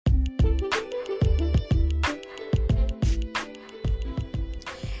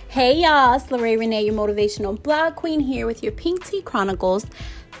Hey y'all, it's Lorraine Renee, your motivational blog queen, here with your Pink Tea Chronicles,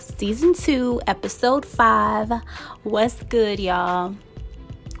 Season 2, Episode 5. What's good, y'all?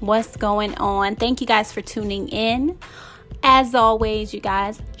 What's going on? Thank you guys for tuning in. As always, you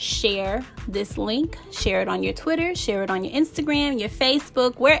guys, share this link. Share it on your Twitter. Share it on your Instagram, your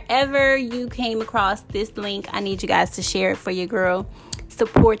Facebook, wherever you came across this link. I need you guys to share it for your girl.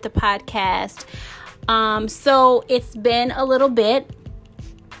 Support the podcast. So it's been a little bit.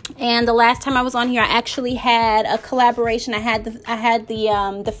 And the last time I was on here, I actually had a collaboration. I had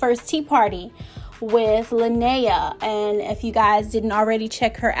the first tea party with Linnea. And if you guys didn't already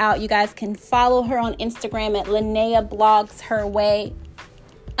check her out, you guys can follow her on Instagram at Linnea Blogs Her Way,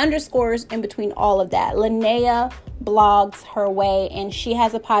 underscores in between all of that. Linnea Blogs Her Way. And she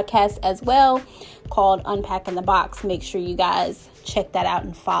has a podcast as well called Unpacking the Box. Make sure you guys check that out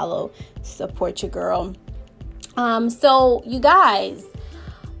and follow. Support your girl. So you guys,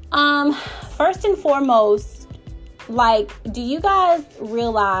 first and foremost, do you guys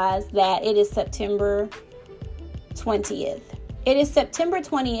realize that it is September 20th? It is September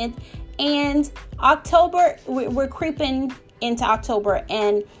 20th and October, we're creeping into October.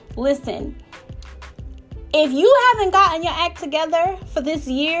 And listen, if you haven't gotten your act together for this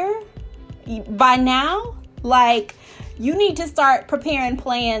year by now, you need to start preparing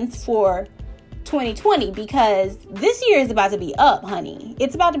plans for 2020, because this year is about to be up, honey.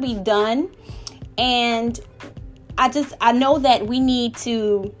 It's about to be done. And I know that we need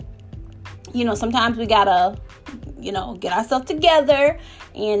to, sometimes we gotta, get ourselves together,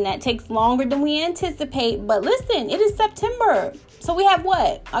 and that takes longer than we anticipate. But listen, it is September. So we have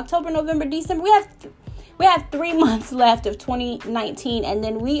what? October, November, December. We have 3 months left of 2019, and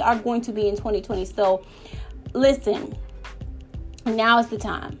then we are going to be in 2020. So listen, now is the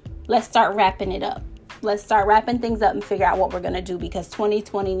time. Let's start wrapping it up. Let's start wrapping things up and figure out what we're going to do, because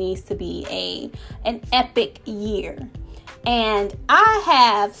 2020 needs to be an epic year. And I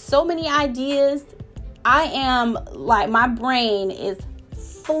have so many ideas. I am my brain is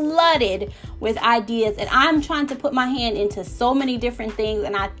flooded with ideas, and I'm trying to put my hand into so many different things.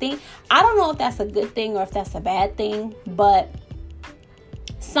 And I don't know if that's a good thing or if that's a bad thing, but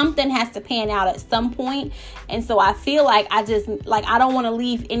something has to pan out at some point. And so I feel like I don't want to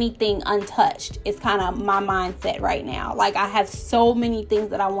leave anything untouched. It's kind of my mindset right now. I have so many things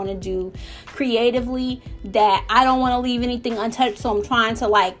that I want to do creatively that I don't want to leave anything untouched. So I'm trying to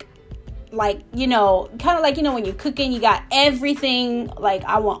when you're cooking, you got everything.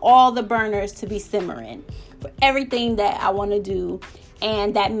 I want all the burners to be simmering for everything that I want to do.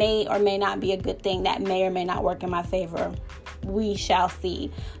 And that may or may not be a good thing. That may or may not work in my favor. We shall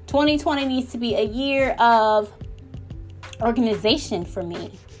see. 2020 needs to be a year of organization for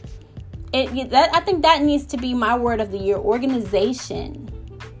me. I think that needs to be my word of the year, organization.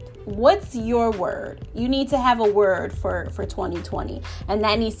 What's your word? You need to have a word for 2020, and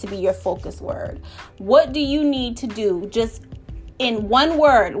that needs to be your focus word. What do you need to do? Just in one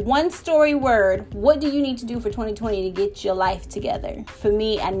word, one story word, what do you need to do for 2020 to get your life together? For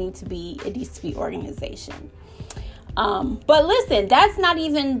me, it needs to be organization. But listen,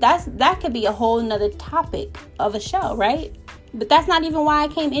 that could be a whole nother topic of a show, right? But that's not even why I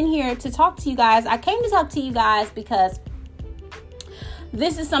came in here to talk to you guys. I came to talk to you guys because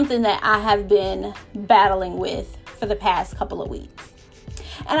this is something that I have been battling with for the past couple of weeks.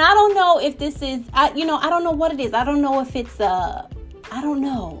 And I don't know if this is, I don't know what it is. I don't know if it's I don't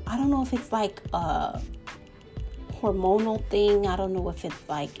know if it's a hormonal thing. I don't know if it's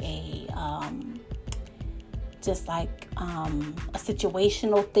a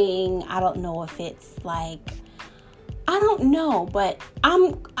situational thing. I don't know if it's I don't know, but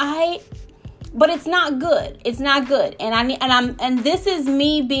but it's not good. It's not good. And this is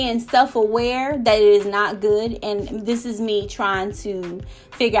me being self-aware that it is not good. And this is me trying to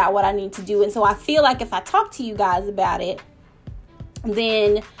figure out what I need to do. And so I feel like if I talk to you guys about it,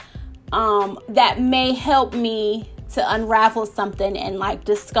 then that may help me to unravel something and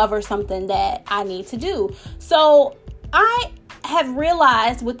discover something that I need to do. So I have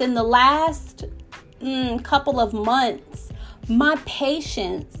realized within the last couple of months, my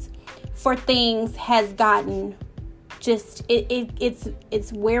patience for things has gotten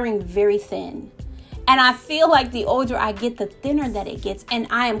it's wearing very thin. And I feel like the older I get, the thinner that it gets. And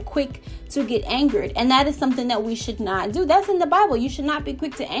I am quick to get angered. And that is something that we should not do. That's in the Bible. You should not be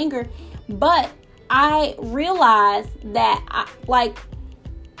quick to anger. But I realize that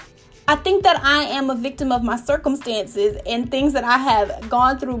I think that I am a victim of my circumstances, and things that I have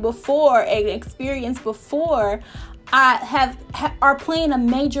gone through before and experienced before are playing a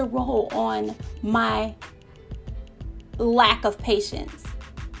major role on my lack of patience.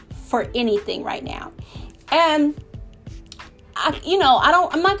 for anything right now. And I'm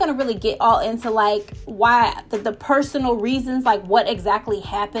not going to really get all into like why the personal reasons, like what exactly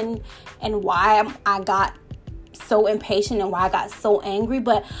happened and why I got so impatient and why I got so angry.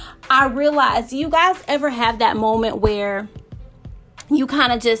 But I realized, you guys ever have that moment where you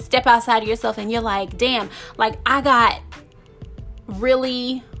kind of just step outside of yourself and you're like, damn, like I got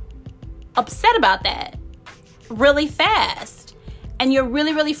really upset about that really fast, and you're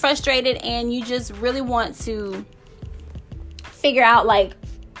really, really frustrated, and you just really want to figure out like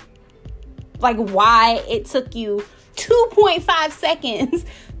why it took you 2.5 seconds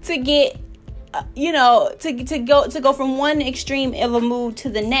to get to go from one extreme of a mood to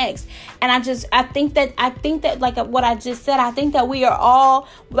the next. And I think that like what I just said, I think that we are all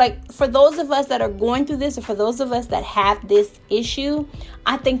like, for those of us that are going through this, or for those of us that have this issue,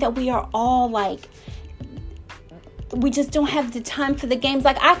 I think that we are all like, we just don't have the time for the games.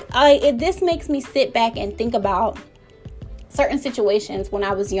 Like this makes me sit back and think about certain situations when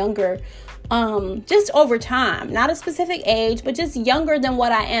I was younger, just over time, not a specific age, but just younger than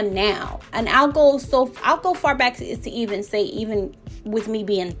what I am now. And I'll go far back as to even say, even with me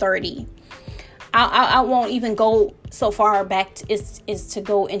being 30, I won't even go so far back is to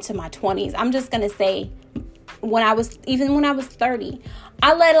go into my 20s. I'm just going to say when I was 30,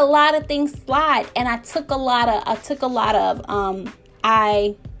 I let a lot of things slide, and I took a lot of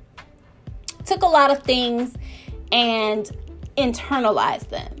things and internalize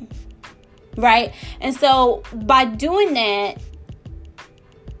them, right? And so by doing that,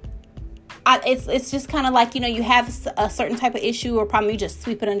 it's just kind of like, you have a certain type of issue or problem, you just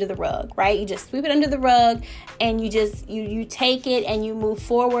sweep it under the rug, right? You just sweep it under the rug, and you just you take it and you move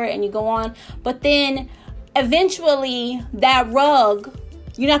forward and you go on. But then eventually that rug,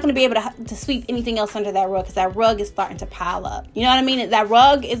 you're not going to be able to sweep anything else under that rug, because that rug is starting to pile up. You know what I mean? That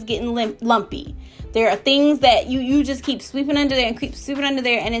rug is getting lumpy. There are things that you just keep sweeping under there and keep sweeping under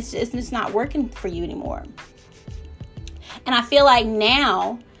there, and it's just not working for you anymore. And I feel like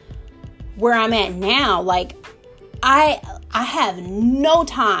now, where I'm at now, like I have no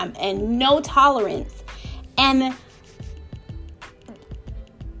time and no tolerance, and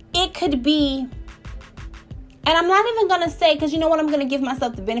it could be, and I'm not even going to say, because you know what, I'm going to give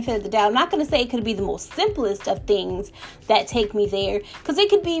myself the benefit of the doubt. I'm not going to say it could be the most simplest of things that take me there, because it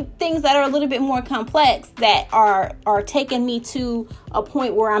could be things that are a little bit more complex that are taking me to a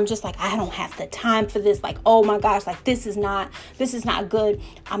point where I'm just like, I don't have the time for this. Like, oh my gosh, like this is not good.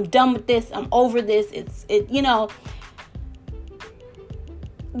 I'm done with this. I'm over this.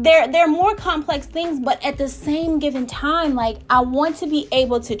 They're more complex things, but at the same given time, like I want to be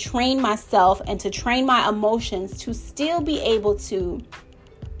able to train myself and to train my emotions to still be able to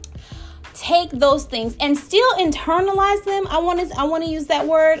take those things and still internalize them. I want to use that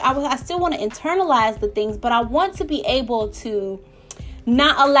word. I still want to internalize the things, but I want to be able to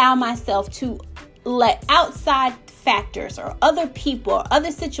not allow myself to let outside factors or other people or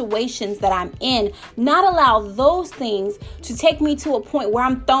other situations that I'm in, not allow those things to take me to a point where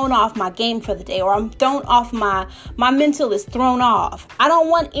I'm thrown off my game for the day, or I'm thrown off, my mental is thrown off. I don't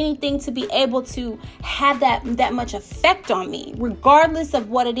want anything to be able to have that much effect on me, regardless of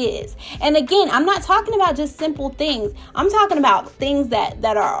what it is. And again, I'm not talking about just simple things. I'm talking about things that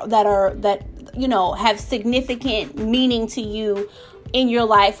have significant meaning to you in your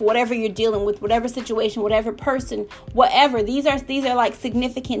life, whatever you're dealing with, whatever situation, whatever person, whatever. These are like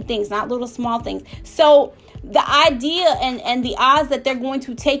significant things, not little small things. So the idea and the odds that they're going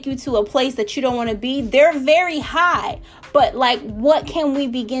to take you to a place that you don't want to be, they're very high. But like, what can we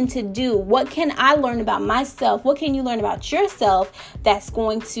begin to do? What can I learn about myself? What can you learn about yourself that's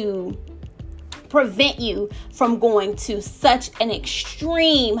going to prevent you from going to such an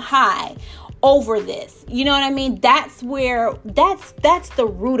extreme high over this? You know what I mean? That's the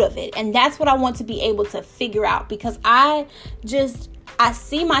root of it. And that's what I want to be able to figure out, because I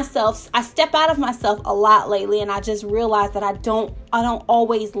see myself, I step out of myself a lot lately, and I just realize that I don't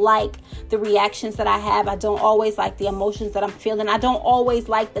always like the reactions that I have. I don't always like the emotions that I'm feeling. I don't always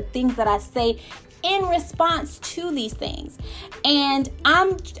like the things that I say in response to these things. And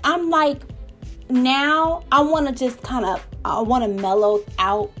I'm like, now I want to just I want to mellow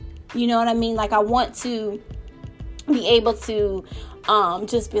out. You know what I mean? Like, I want to be able to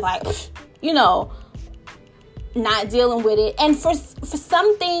just be like, not dealing with it. And for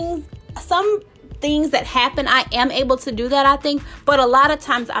some things that happen, I am able to do that, I think. But a lot of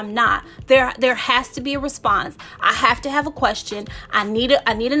times I'm not. There has to be a response. I have to have a question. I need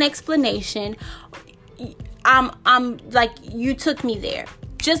an explanation. I'm like, you took me there.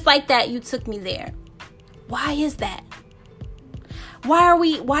 Just like that, you took me there. Why is that? Why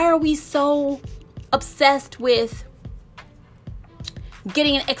are we so obsessed with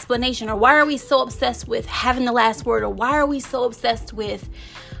getting an explanation? Or why are we so obsessed with having the last word? Or why are we so obsessed with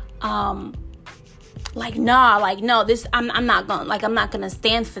no, this, I'm not gonna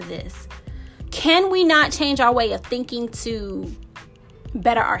stand for this. Can we not change our way of thinking to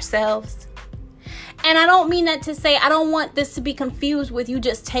better ourselves? And I don't mean that to say, I don't want this to be confused with you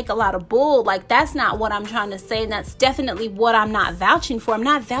just take a lot of bull. Like, that's not what I'm trying to say. And that's definitely what I'm not vouching for. I'm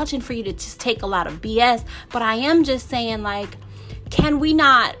not vouching for you to just take a lot of BS. But I am just saying, like, can we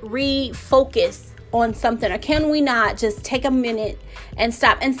not refocus on something? Or can we not just take a minute and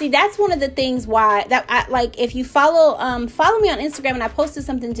stop? And see, that's one of the things why that I like, if you follow me on Instagram, and I posted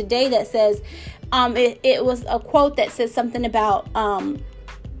something today that says, it was a quote that says something about,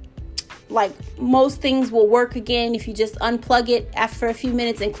 like, most things will work again if you just unplug it after a few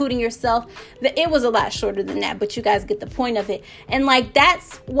minutes, including yourself. It was a lot shorter than that, but you guys get the point of it. And like,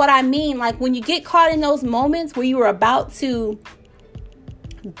 that's what I mean. Like, when you get caught in those moments where you were about to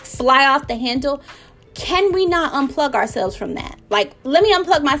fly off the handle, can we not unplug ourselves from that? Like, let me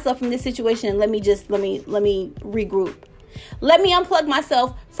unplug myself from this situation and let me regroup. Let me unplug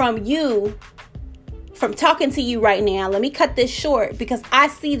myself from you, from talking to you right now. Let me cut this short because I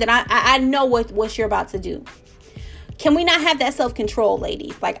see that I know what you're about to do. Can we not have that self-control,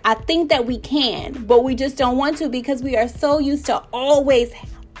 ladies? Like, I think that we can, but we just don't want to because we are so used to always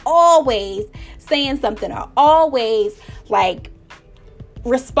saying something, or always like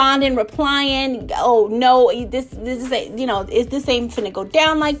responding, replying. Oh no, this is is this ain't finna go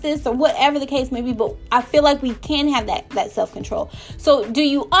down like this, or whatever the case may be. But I feel like we can have that self-control. So do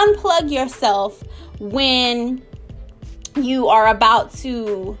you unplug yourself when you are about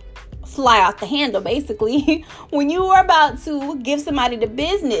to fly off the handle, basically? When you are about to give somebody the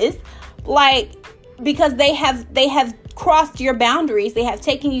business, like, because they have crossed your boundaries, they have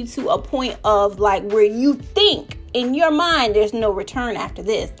taken you to a point of like where you think in your mind there's no return after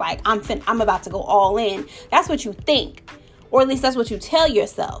this. Like, I'm about to go all in. That's what you think, or at least that's what you tell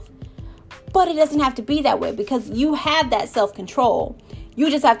yourself. But it doesn't have to be that way because you have that self-control. You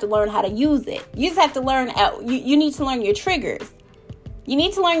just have to learn how to use it. You just have to learn. You need to learn your triggers. You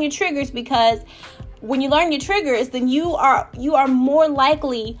need to learn your triggers, because when you learn your triggers, then you are more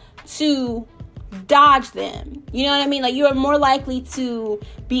likely to dodge them. You know what I mean? Like, you are more likely to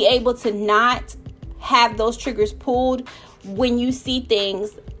be able to not have those triggers pulled when you see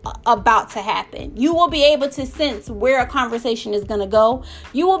things about to happen. You will be able to sense where a conversation is going to go.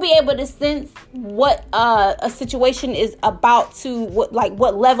 You will be able to sense what a situation is about to, what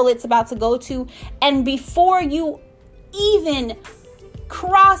level it's about to go to. And before you even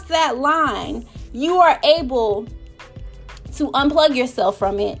cross that line, you are able to unplug yourself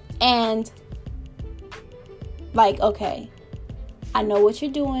from it and like, okay, I know what you're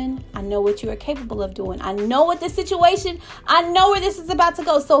doing. I know what you are capable of doing. I know what this situation, I know where this is about to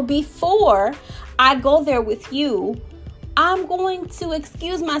go. So before I go there with you, I'm going to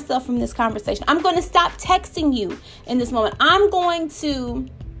excuse myself from this conversation. I'm going to stop texting you in this moment. I'm going to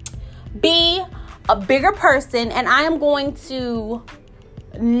be a bigger person, and I am going to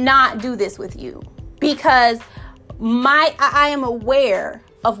not do this with you because I am aware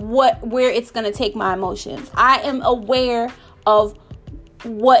of where it's going to take my emotions. I am aware of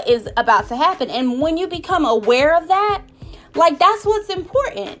what is about to happen. And when you become aware of that, like, that's what's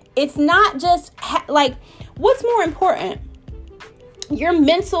important. It's not just what's more important, your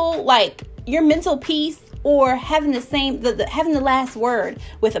mental peace, or having having the last word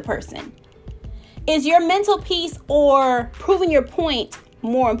with a person? Is your mental peace or proving your point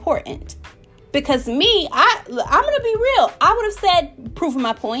more important? Because me, I'm going to be real. I would have said proving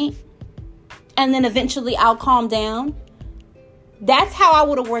my point, and then eventually I'll calm down. That's how I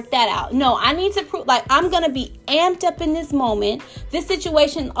would have worked that out. No, I need to prove, like, I'm going to be amped up in this moment. This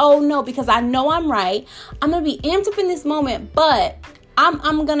situation, oh no, because I know I'm right. I'm going to be amped up in this moment, but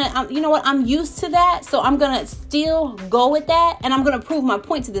you know what? I'm used to that. So I'm going to still go with that, and I'm going to prove my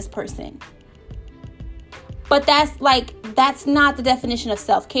point to this person. But that's not the definition of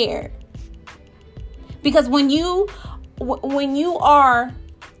self-care. Because when you are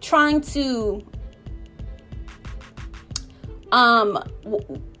trying to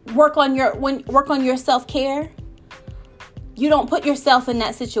work on your self-care, you don't put yourself in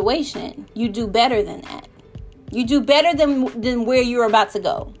that situation. You do better than that. You do better than where you're about to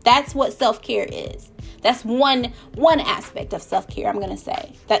go. That's what self-care is. That's one aspect of self-care, I'm going to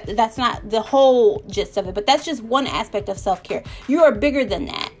say. That's not the whole gist of it, but that's just one aspect of self-care. You are bigger than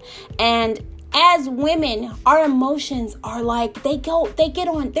that. And as women, our emotions are like, they're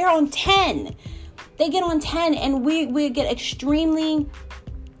on 10. they get on 10, and we get extremely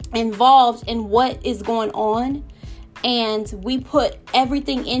involved in what is going on, and we put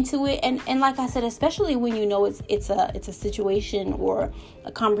everything into it. And like I said, especially when you know it's a situation or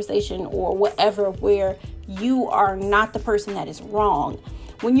a conversation or whatever where you are not the person that is wrong.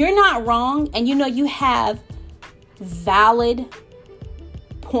 When you're not wrong and you know you have valid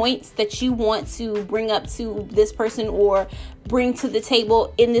points that you want to bring up to this person or bring to the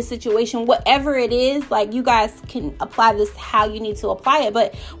table in this situation, whatever it is, like, you guys can apply this how you need to apply it.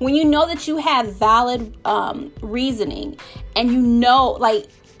 But when you know that you have valid reasoning, and you know, like,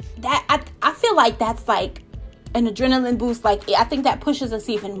 that, I feel like that's like an adrenaline boost. Like, I think that pushes us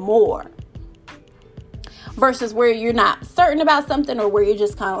even more versus where you're not certain about something, or where you're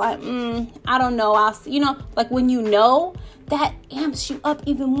just kind of like, I don't know, I'll see, like, when you know, that amps you up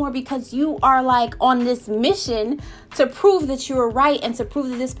even more, because you are like on this mission to prove that you're right, and to prove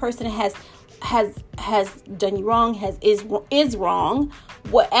that this person has done you wrong, is wrong,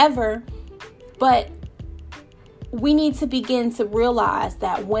 whatever. But we need to begin to realize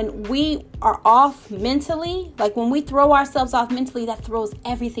that when we are off mentally, like when we throw ourselves off mentally, that throws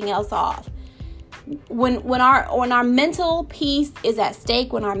everything else off. When our mental peace is at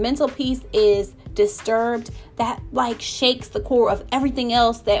stake, when our mental peace is disturbed, that like shakes the core of everything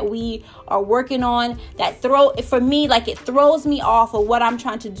else that we are working on. For me, like, it throws me off of what I'm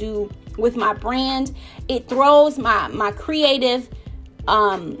trying to do with my brand. It throws my creative,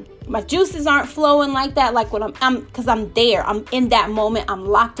 my juices aren't flowing like that. Like when because I'm there, I'm in that moment, I'm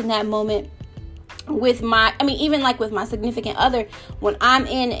locked in that moment with even like with my significant other, when I'm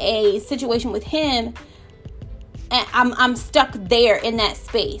in a situation with him, and I'm stuck there in that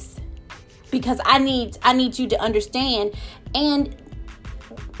space, because I need you to understand. And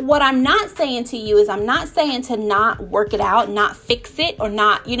what I'm not saying to you is, I'm not saying to not work it out, not fix it, or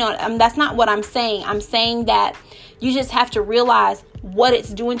not, that's not what I'm saying. I'm saying that you just have to realize what it's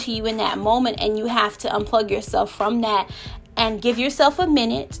doing to you in that moment, and you have to unplug yourself from that and give yourself a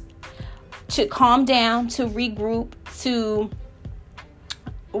minute to calm down, to regroup, to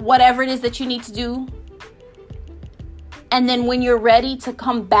whatever it is that you need to do. And then when you're ready to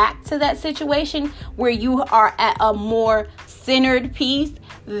come back to that situation where you are at a more centered peace,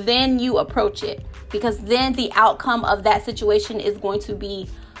 then you approach it. Because then the outcome of that situation is going to be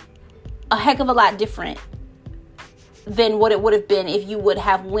a heck of a lot different than what it would have been if you would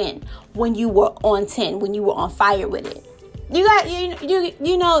have went when you were on 10, when you were on fire with it.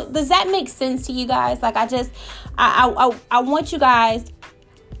 Does that make sense to you guys? Like, I want you guys,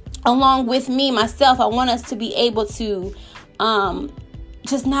 along with me, myself, I want us to be able to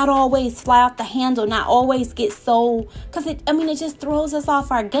just not always fly off the handle, not always get so, because it just throws us off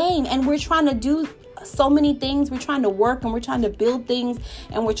our game. And we're trying to do so many things. We're trying to work, and we're trying to build things,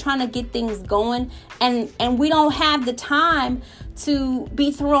 and we're trying to get things going. And we don't have the time to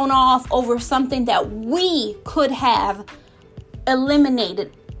be thrown off over something that we could have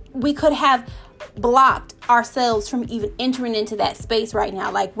eliminated. We could have blocked ourselves from even entering into that space right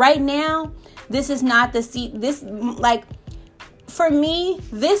now. Like, right now, this is not for me,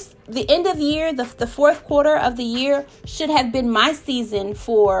 the end of year, the fourth quarter of the year should have been my season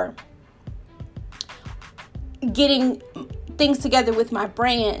for getting things together with my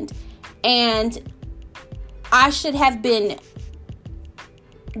brand. And I should have been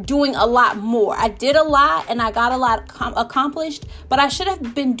doing a lot more. I did a lot, and I got a lot accomplished, but I should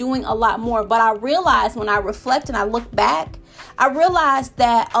have been doing a lot more. But I realized, when I reflect and I look back, I realized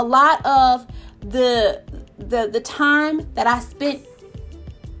that a lot of the time that I spent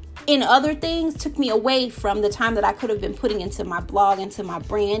in other things took me away from the time that I could have been putting into my blog, into my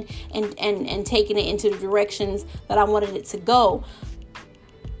brand, and taking it into the directions that I wanted it to go.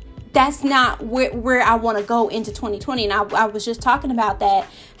 That's not where I want to go into 2020. And I was just talking about that,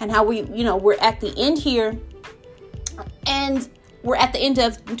 and how we're at the end here, and we're at the end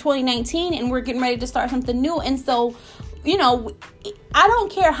of 2019, and we're getting ready to start something new. And so, I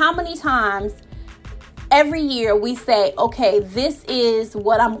don't care how many times every year we say, okay, this is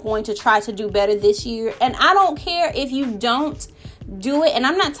what I'm going to try to do better this year. And I don't care if you don't do it. And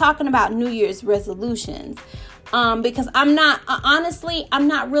I'm not talking about New Year's resolutions. Because I'm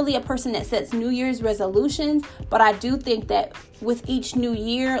not really a person that sets New Year's resolutions, but I do think that with each new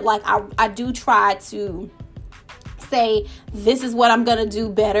year, like, I do try to say, this is what I'm going to do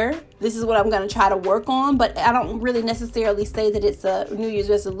better. This is what I'm going to try to work on. But I don't really necessarily say that it's a New Year's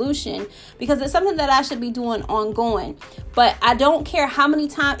resolution, because it's something that I should be doing ongoing. But I don't care how many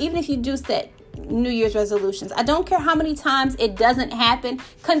times, even if you do set New Year's resolutions, I don't care how many times it doesn't happen.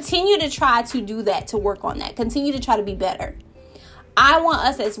 Continue to try to do that, to work on that. Continue to try to be better. I want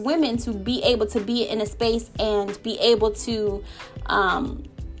us as women to be able to be in a space and be able to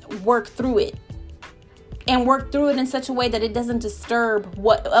work through it. And work through it in such a way that it doesn't disturb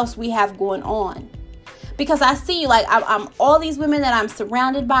what else we have going on. Because I see, like, I'm all these women that I'm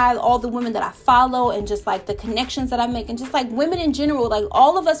surrounded by, all the women that I follow, and just like the connections that I make, and just like women in general, like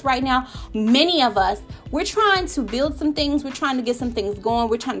all of us right now, many of us, we're trying to build some things. We're trying to get some things going.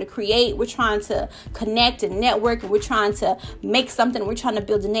 We're trying to create. We're trying to connect and network, and we're trying to make something. We're trying to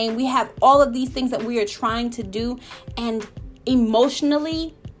build a name. We have all of these things that we are trying to do. And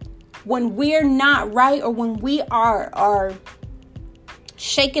emotionally, when we're not right, or when we are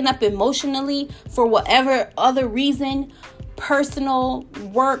shaken up emotionally for whatever other reason, personal,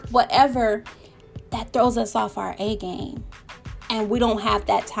 work, whatever, that throws us off our A game. And we don't have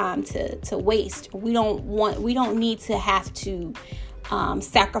that time to waste. We don't need to have to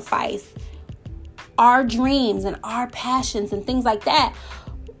sacrifice our dreams and our passions and things like that.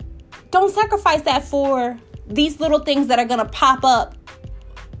 Don't sacrifice that for these little things that are going to pop up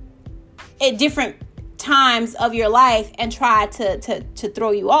at different times of your life and try to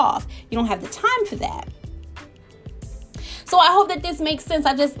throw you off. You don't have the time for that. So I hope that this makes sense.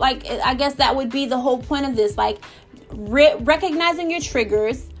 I guess that would be the whole point of this, like recognizing your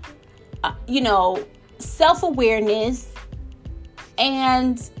triggers, self-awareness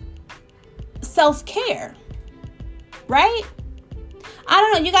and self-care, right? I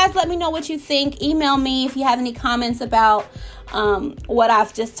don't know. You guys let me know what you think. Email me if you have any comments about what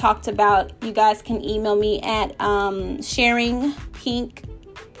I've just talked about. You guys can email me at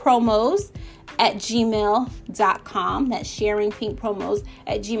sharingpinkpromos@gmail.com. That's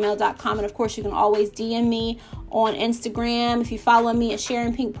sharingpinkpromos@gmail.com. And of course, you can always DM me on Instagram. If you follow me at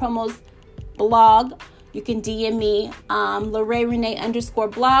Sharing Pink Promos blog, you can DM me, Lorraine Renee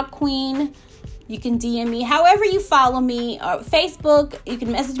 _blog queen. You can DM me however you follow me. Facebook, you can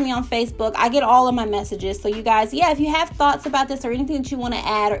message me on Facebook. I get all of my messages. So you guys, if you have thoughts about this or anything that you want to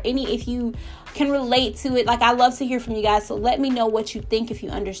add, or if you can relate to it, like, I love to hear from you guys. So let me know what you think, if you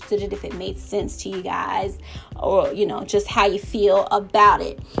understood it, if it made sense to you guys, or, just how you feel about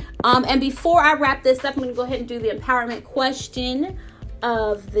it. And before I wrap this up, I'm going to go ahead and do the empowerment question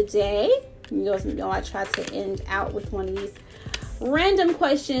of the day. You guys know I try to end out with one of these random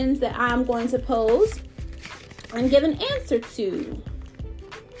questions that I'm going to pose and give an answer to.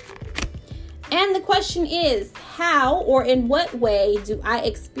 And the question is, how or in what way do I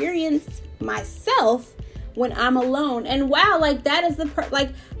experience myself when I'm alone? And wow, like, that is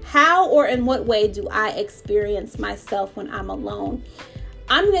how or in what way do I experience myself when I'm alone?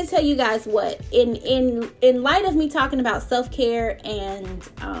 I'm going to tell you guys what, in light of me talking about self-care, and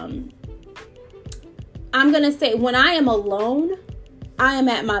I'm going to say, when I am alone, I am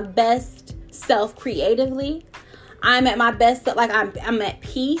at my best self creatively. I'm at my best, like, I'm at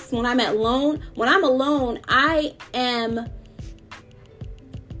peace. When I'm alone, I am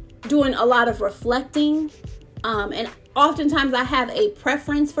doing a lot of reflecting. And oftentimes I have a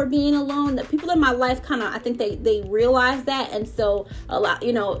preference for being alone. That people in my life I think they realize that. And so a lot,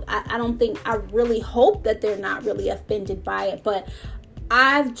 I really hope that they're not really offended by it. But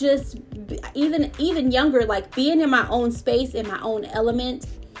I've just, even younger, like, being in my own space, in my own element,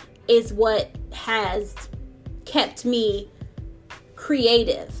 is what has kept me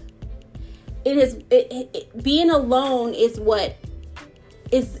creative. Being alone is what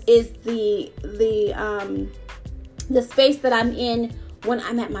is the space that I'm in when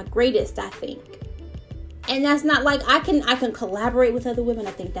I'm at my greatest, I think. And that's not like, I can collaborate with other women.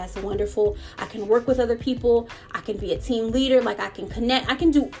 I think that's wonderful. I can work with other people. I can be a team leader. Like, I can connect. I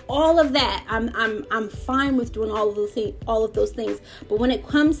can do all of that. I'm fine with doing all of those things. But when it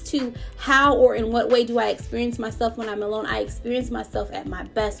comes to how or in what way do I experience myself when I'm alone, I experience myself at my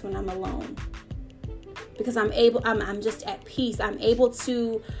best when I'm alone. Because I'm just at peace. I'm able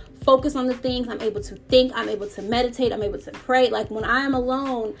to focus on the things. I'm able to think. I'm able to meditate. I'm able to pray. Like, when I am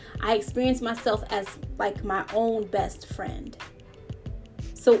alone, I experience myself as like my own best friend.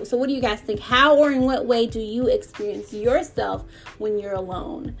 So what do you guys think? How or in what way do you experience yourself when you're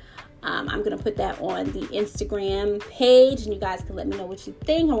alone? I'm going to put that on the Instagram page, and you guys can let me know what you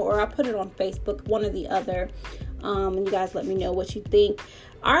think, or I'll put it on Facebook, one or the other. And you guys let me know what you think.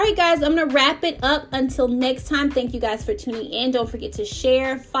 All right, guys, I'm going to wrap it up until next time. Thank you guys for tuning in. Don't forget to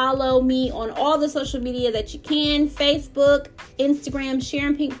share, follow me on all the social media that you can. Facebook, Instagram,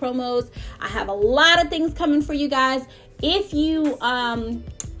 Sharing Pink Promos. I have a lot of things coming for you guys. If you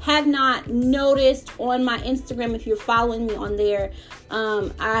have not noticed on my Instagram, if you're following me on there,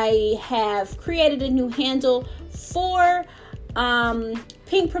 I have created a new handle for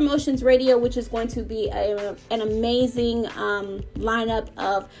Pink Promotions Radio, which is going to be an amazing lineup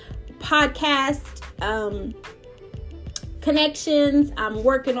of podcast connections. I'm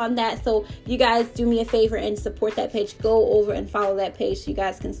working on that, so you guys do me a favor and support that page. Go over and follow that page so you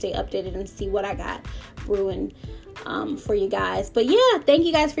guys can stay updated and see what I got brewing for you guys. But yeah, thank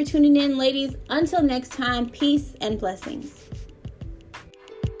you guys for tuning in, ladies. Until next time, peace and blessings.